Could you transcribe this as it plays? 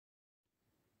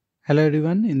Hello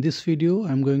everyone, in this video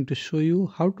I'm going to show you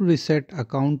how to reset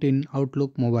account in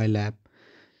Outlook mobile app.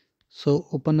 So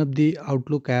open up the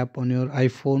Outlook app on your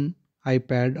iPhone,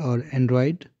 iPad or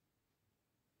Android.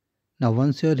 Now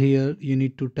once you're here, you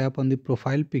need to tap on the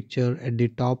profile picture at the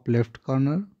top left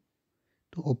corner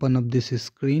to open up this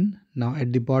screen. Now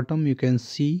at the bottom you can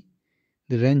see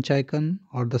the wrench icon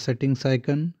or the settings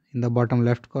icon in the bottom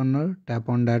left corner. Tap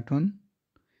on that one.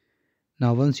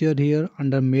 Now once you're here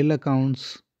under mail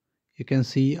accounts, you can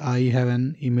see I have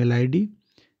an email ID.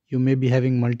 You may be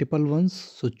having multiple ones,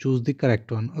 so choose the correct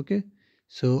one. Okay,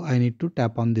 so I need to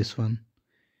tap on this one.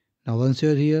 Now once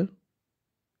you're here,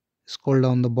 scroll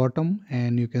down the bottom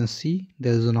and you can see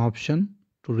there is an option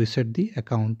to reset the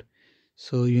account,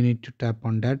 so you need to tap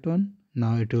on that one.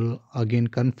 Now it will again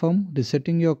confirm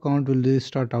resetting your account will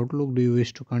restart Outlook. Do you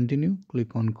wish to continue?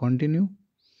 Click on continue.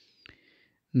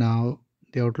 Now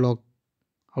the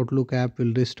Outlook app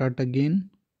will restart again.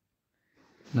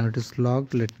 Now it is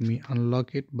locked. Let me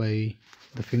unlock it by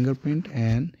the fingerprint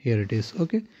and here it is.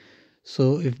 Okay,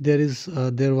 so if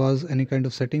there was any kind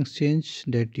of settings change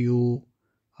that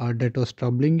was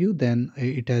troubling you, then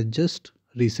it has just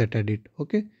resetted it.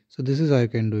 Okay, so this is how you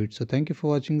can do it. So thank you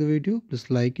for watching the video. Please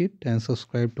like it and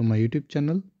subscribe to my YouTube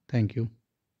channel. Thank you.